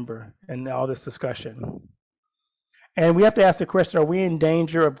to remember in all this discussion. And we have to ask the question, are we in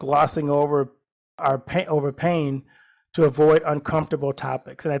danger of glossing over pain to avoid uncomfortable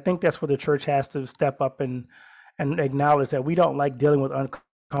topics? And I think that's where the church has to step up and acknowledge that we don't like dealing with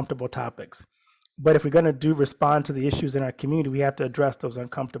uncomfortable topics. But if we're going to respond to the issues in our community, we have to address those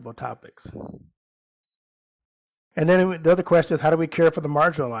uncomfortable topics. And then the other question is, how do we care for the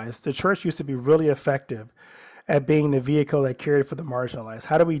marginalized? The church used to be really effective at being the vehicle that cared for the marginalized.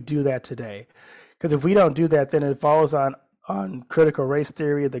 How do we do that today? Because if we don't do that, then it falls on critical race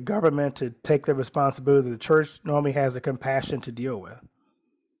theory, the government to take the responsibility. The church normally has the compassion to deal with.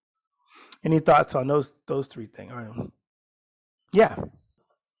 Any thoughts on those three things? Yeah.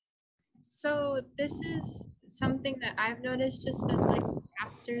 So this is something that I've noticed just as like a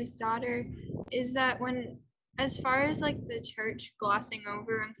pastor's daughter, is that as far as like the church glossing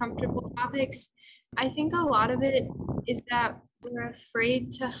over uncomfortable topics, I think a lot of it is that we're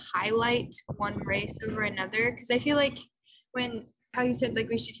afraid to highlight one race over another. Because I feel like how you said like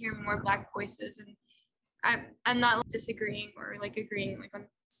we should hear more Black voices, and I'm not disagreeing or like agreeing like on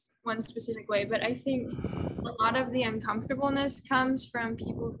one specific way, but I think a lot of the uncomfortableness comes from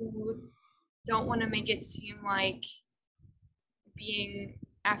people who don't want to make it seem like being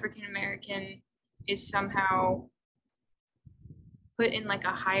African American is somehow put in like a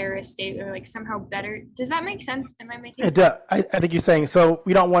higher estate or like somehow better. Does that make sense? Am I making sense? It does. I think you're saying, so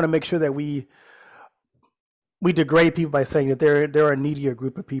we don't want to make sure that we degrade people by saying that they're a needier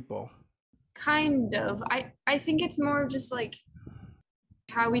group of people. Kind of. I think it's more just like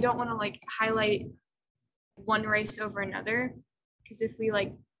how we don't want to like highlight one race over another, because if we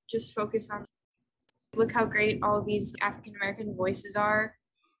like just focus on look how great all of these African American voices are,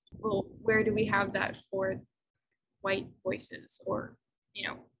 well, where do we have that for white voices? Or do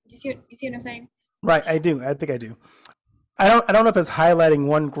you see what I'm saying? Right, I do. I think I do. I don't know if it's highlighting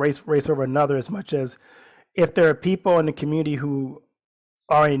one race over another as much as if there are people in the community who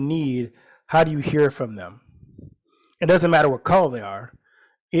are in need, how do you hear from them? It doesn't matter what color they are.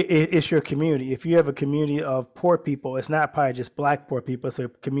 It's your community. If you have a community of poor people, it's not probably just Black poor people, it's a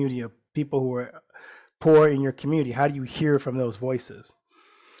community of people who are poor in your community. How do you hear from those voices?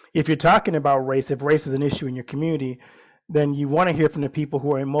 If you're talking about race, if race is an issue in your community, then you want to hear from the people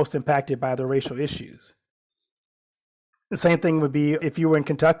who are most impacted by the racial issues. The same thing would be if you were in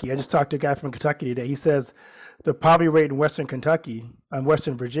Kentucky. I just talked to a guy from Kentucky today. He says the poverty rate in Western Kentucky and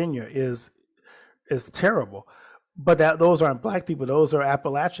Western Virginia is terrible. But those aren't Black people, those are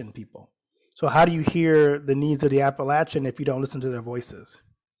Appalachian people. So how do you hear the needs of the Appalachian if you don't listen to their voices?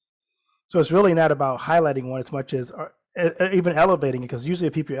 So it's really not about highlighting one as much as even elevating it, because usually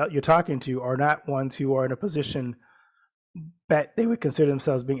the people you're talking to are not ones who are in a position that they would consider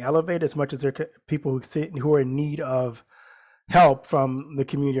themselves being elevated as much as they're people who are in need of help from the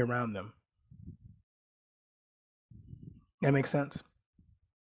community around them. That makes sense?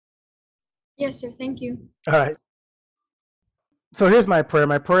 Yes, sir. Thank you. All right. So here's my prayer.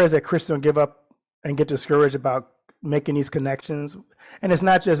 My prayer is that Christians don't give up and get discouraged about making these connections. And it's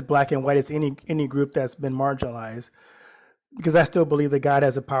not just Black and white, it's any group that's been marginalized. Because I still believe that God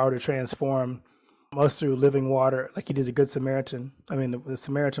has the power to transform us through living water, like he did the Good Samaritan, the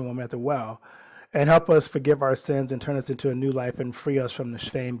Samaritan woman at the well, and help us forgive our sins and turn us into a new life and free us from the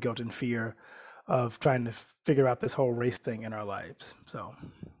shame, guilt, and fear of trying to figure out this whole race thing in our lives. So,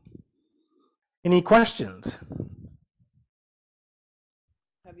 any questions?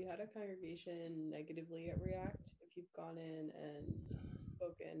 Have you had a congregation negatively react if you've gone in and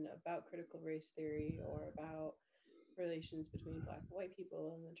spoken about critical race theory or about relations between Black and white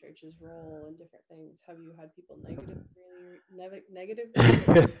people and the church's role and different things? Have you had people negatively?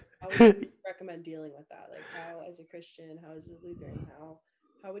 How would you recommend dealing with that? Like, how, as a Christian, how as a Lutheran,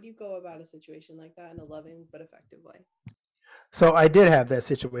 how would you go about a situation like that in a loving but effective way? So I did have that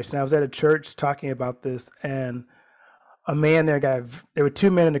situation. I was at a church talking about this, and a man there were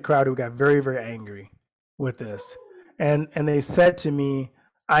two men in the crowd who got very, very angry with this. And they said to me,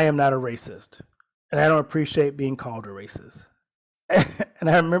 I am not a racist, and I don't appreciate being called a racist. And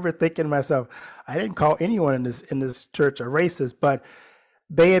I remember thinking to myself, I didn't call anyone in this church a racist, but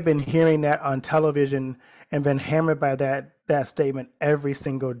they had been hearing that on television and been hammered by that statement every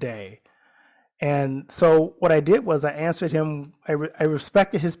single day. And so what I did was I answered him. I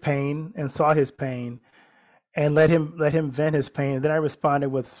respected his pain and saw his pain, and let him vent his pain. And then I responded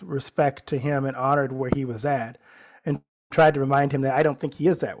with respect to him and honored where he was at, and tried to remind him that I don't think he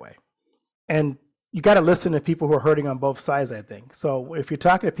is that way. And you got to listen to people who are hurting on both sides, I think. So if you're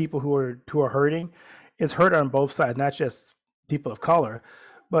talking to people who are hurting, it's hurt on both sides, not just people of color,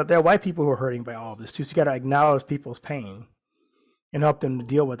 but there are white people who are hurting by all of this too. So you got to acknowledge people's pain and help them to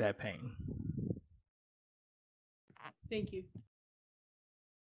deal with that pain. Thank you.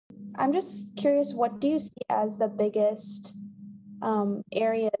 I'm just curious, what do you see as the biggest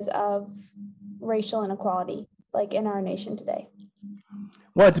areas of racial inequality, like in our nation today?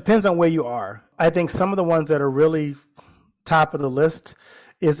 Well, it depends on where you are. I think some of the ones that are really top of the list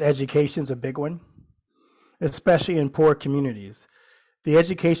is education's a big one, especially in poor communities. The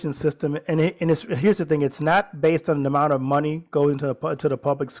education system, here's the thing, it's not based on the amount of money going to the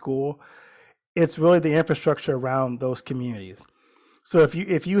public school. It's really the infrastructure around those communities. So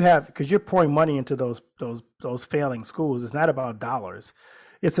if you have, because you're pouring money into those failing schools, it's not about dollars.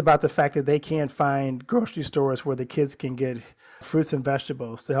 It's about the fact that they can't find grocery stores where the kids can get fruits and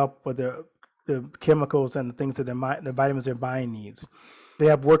vegetables to help with the chemicals and the things that the vitamins they're buying needs. They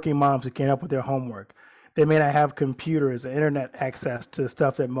have working moms who can't help with their homework. They may not have computers and internet access to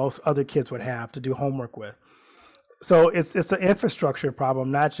stuff that most other kids would have to do homework with. So it's an infrastructure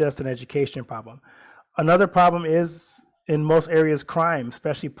problem, not just an education problem. Another problem is in most areas crime,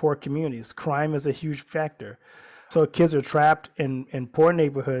 especially poor communities. Crime is a huge factor. So kids are trapped in poor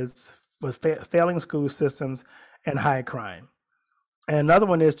neighborhoods with failing school systems and high crime. And another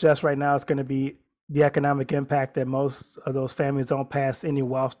one is just right now, it's going to be the economic impact that most of those families don't pass any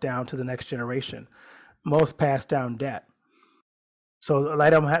wealth down to the next generation. Most pass down debt. So a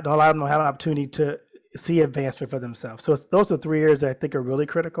lot of them don't have an opportunity to see advancement for themselves. So those are 3 areas that I think are really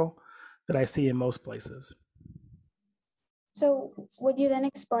critical that I see in most places. So would you then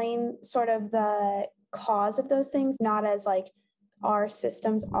explain sort of the cause of those things, not as like our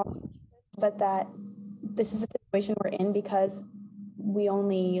systems are, but that this is the situation we're in because we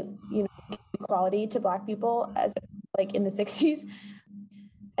only, give equality to Black people as like in the 60s.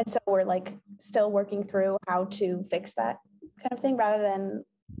 And so we're like still working through how to fix that kind of thing rather than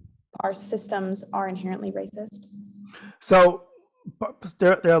our systems are inherently racist. So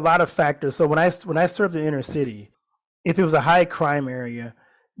there are a lot of factors. So when I served the inner city, if it was a high crime area,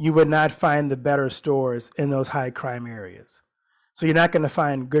 you would not find the better stores in those high crime areas. So you're not going to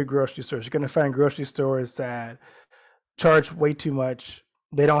find good grocery stores. You're going to find grocery stores that charge way too much.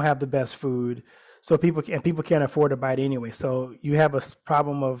 They don't have the best food. So people can't afford to buy it anyway. So you have a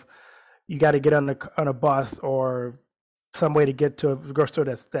problem of you got to get on a bus or some way to get to a grocery store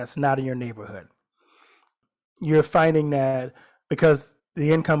that's not in your neighborhood. You're finding that because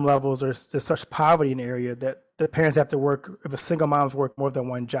the income levels, there's such poverty in the area that the parents have to work, if a single mom's work more than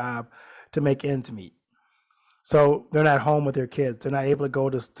one job to make ends meet. So they're not home with their kids. They're not able to go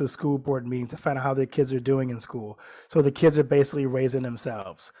to school board meetings to find out how their kids are doing in school. So the kids are basically raising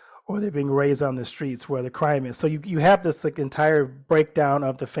themselves, or they're being raised on the streets where the crime is. So you have this like entire breakdown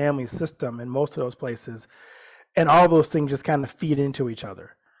of the family system in most of those places. And all those things just kind of feed into each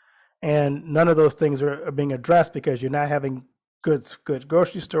other. And none of those things are being addressed because you're not having good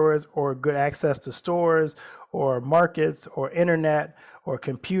grocery stores or good access to stores or markets or internet or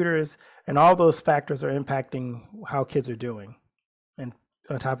computers. And all those factors are impacting how kids are doing, and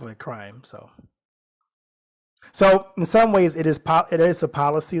on top of it, crime. So in some ways, it is the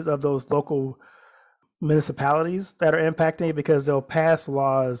policies of those local municipalities that are impacting it, because they'll pass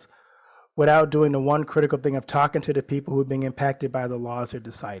laws without doing the one critical thing of talking to the people who are being impacted by the laws they're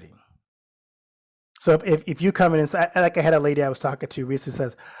deciding. So if you come in and say, like I had a lady I was talking to recently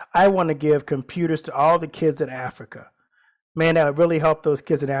says, I want to give computers to all the kids in Africa. Man, that would really help those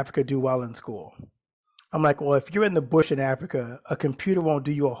kids in Africa do well in school. I'm like, well, if you're in the bush in Africa, a computer won't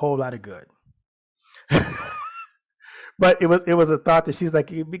do you a whole lot of good. But it was a thought that she's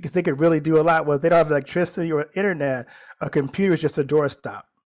like, because they could really do a lot. Well, if they don't have electricity or internet, a computer is just a doorstop.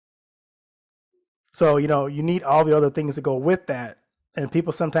 So, you need all the other things to go with that. And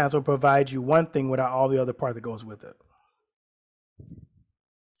people sometimes will provide you one thing without all the other part that goes with it.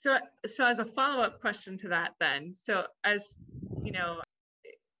 So as a follow-up question to that then, so as,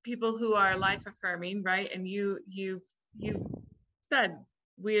 people who are life affirming, right? And you've said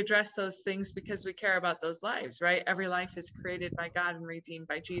we address those things because we care about those lives, right? Every life is created by God and redeemed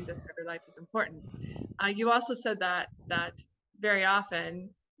by Jesus. Every life is important. You also said that very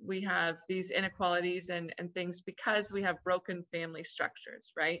often we have these inequalities and things because we have broken family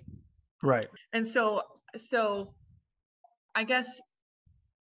structures, right? Right. And so I guess,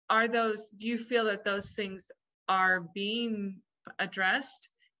 do you feel that those things are being addressed?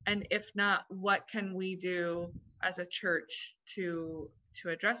 And if not, what can we do as a church to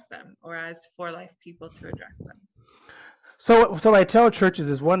address them, or as For Life people to address them? So what I tell churches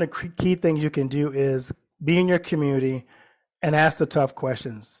is one of the key things you can do is be in your community and ask the tough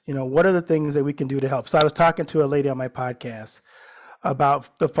questions. What are the things that we can do to help? So I was talking to a lady on my podcast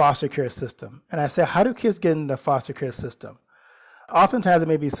about the foster care system. And I said, how do kids get into the foster care system? Oftentimes it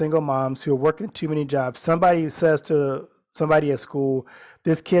may be single moms who are working too many jobs. Somebody says to somebody at school,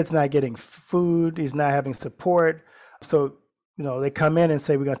 this kid's not getting food, he's not having support. So They come in and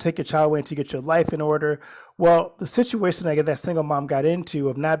say, we're going to take your child away until you get your life in order. Well, the situation that single mom got into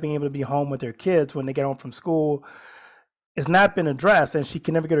of not being able to be home with their kids when they get home from school has not been addressed, and she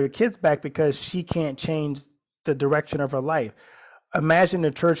can never get her kids back because she can't change the direction of her life. Imagine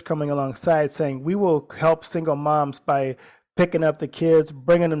the church coming alongside saying, we will help single moms by picking up the kids,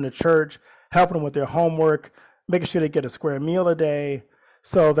 bringing them to church, helping them with their homework, making sure they get a square meal a day,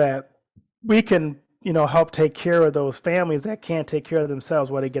 so that we can, help take care of those families that can't take care of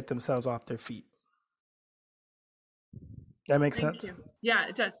themselves while they get themselves off their feet. That makes sense? You. Yeah,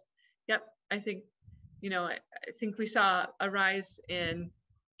 it does. Yep. I think, I think we saw a rise in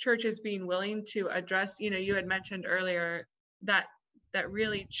churches being willing to address, you had mentioned earlier that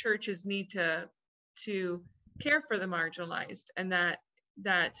really churches need to care for the marginalized, and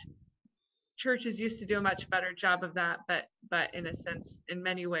that churches used to do a much better job of that, but in a sense, in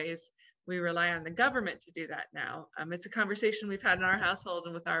many ways, we rely on the government to do that now. It's a conversation we've had in our household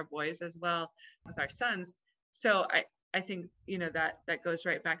and with our boys as well, with our sons. So I think, that goes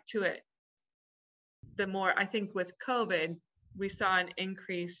right back to it. The more, I think with COVID, we saw an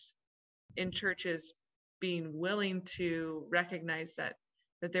increase in churches being willing to recognize that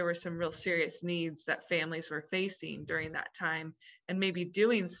there were some real serious needs that families were facing during that time, and maybe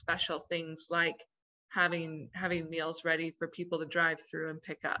doing special things like having meals ready for people to drive through and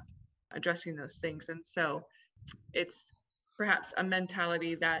pick up, addressing those things. And so it's perhaps a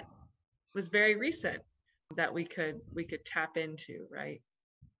mentality that was very recent that we could tap into, right?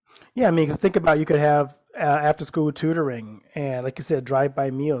 Yeah, I mean, because think about, you could have after school tutoring and, like you said,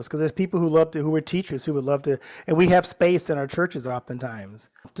 drive-by meals, because there's people who were teachers who would love to, and we have space in our churches oftentimes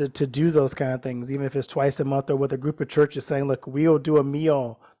to do those kind of things, even if it's twice a month or with a group of churches saying, look, we'll do a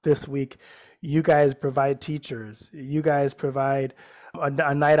meal this week. You guys provide teachers. You guys provide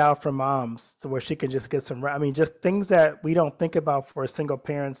a night out for moms where she can just get some, just things that we don't think about for single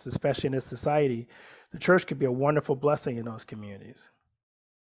parents, especially in this society. The church could be a wonderful blessing in those communities.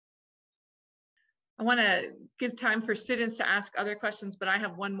 I want to give time for students to ask other questions, but I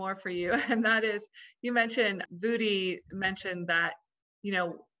have one more for you. And that is, you mentioned, Vudi mentioned that,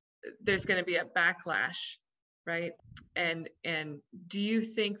 there's going to be a backlash, right? And do you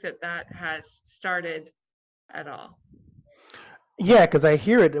think that has started at all? Yeah, because I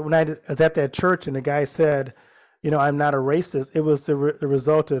hear it when I was at that church and the guy said, I'm not a racist. It was the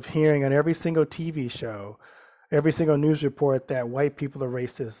result of hearing on every single TV show, every single news report that white people are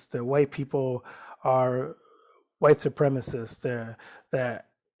racist, that white people are white supremacists, that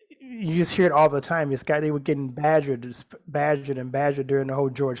you just hear it all the time. They were getting badgered during the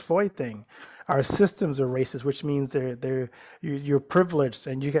whole George Floyd thing. Our systems are racist, which means you're privileged,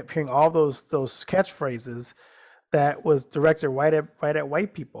 and you kept hearing all those catchphrases that was directed right at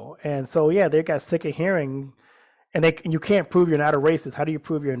white people. And so yeah, they got sick of hearing, and you can't prove you're not a racist. How do you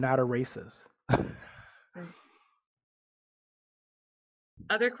prove you're not a racist?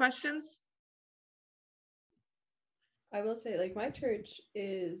 Other questions? I will say, like, my church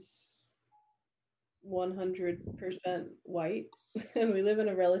is 100% white, and we live in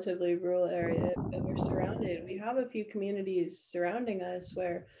a relatively rural area, but we're surrounded. We have a few communities surrounding us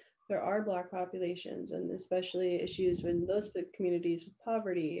where there are Black populations, and especially issues in those communities with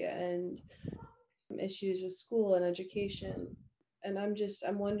poverty and issues with school and education. And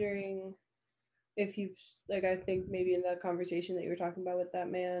I'm wondering if you've, like, I think maybe in that conversation that you were talking about with that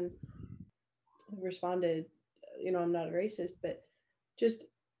man who responded, I'm not a racist, but just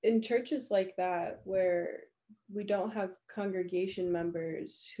in churches like that where we don't have congregation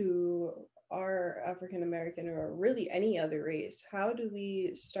members who are African American or really any other race, how do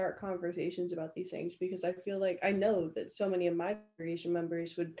we start conversations about these things? Because I feel like I know that so many of my congregation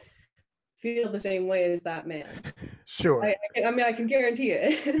members would feel the same way as that man. Sure. I can guarantee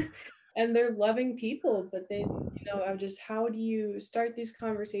it. And they're loving people, but they, I'm just, how do you start these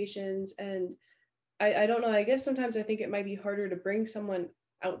conversations? And I don't know, I guess sometimes I think it might be harder to bring someone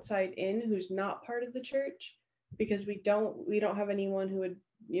outside in who's not part of the church, because we don't have anyone who would,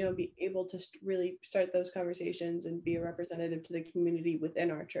 be able to really start those conversations and be a representative to the community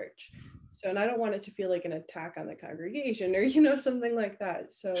within our church. So, and I don't want it to feel like an attack on the congregation or, something like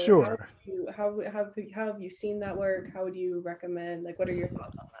that. So sure. How have you seen that work? How would you recommend, like, what are your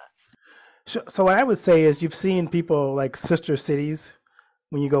thoughts on that? So what I would say is, you've seen people like sister cities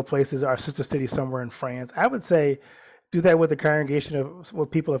when you go places, our sister city somewhere in France. I would say do that with a congregation with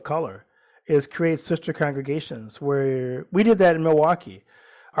people of color, is create sister congregations. Where we did that in Milwaukee.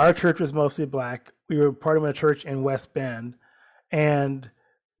 Our church was mostly Black. We were part of a church in West Bend, and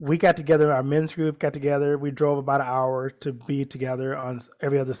we got together, our men's group got together. We drove about an hour to be together on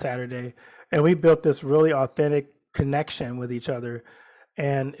every other Saturday. And we built this really authentic connection with each other.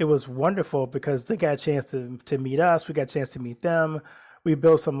 And it was wonderful because they got a chance to meet us. We got a chance to meet them. We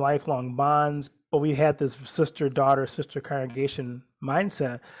built some lifelong bonds, but we had this sister congregation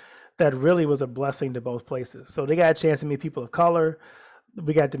mindset that really was a blessing to both places. So they got a chance to meet people of color.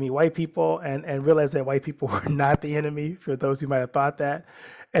 We got to meet white people and realize that white people were not the enemy, for those who might have thought that.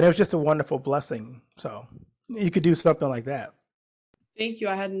 And it was just a wonderful blessing. So you could do something like that. Thank you.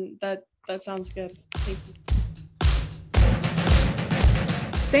 I hadn't, that sounds good. Thank you.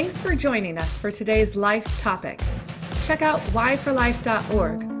 Thanks for joining us for today's Life topic. Check out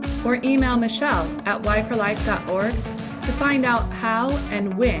yforlife.org or email Michelle at yforlife.org to find out how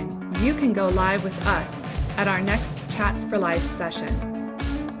and when you can go live with us at our next Chats for Life session.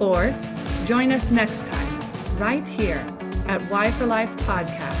 Or join us next time, right here at Y for Life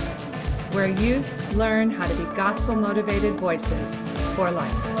Podcasts, where youth learn how to be gospel-motivated voices for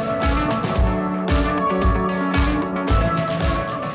life.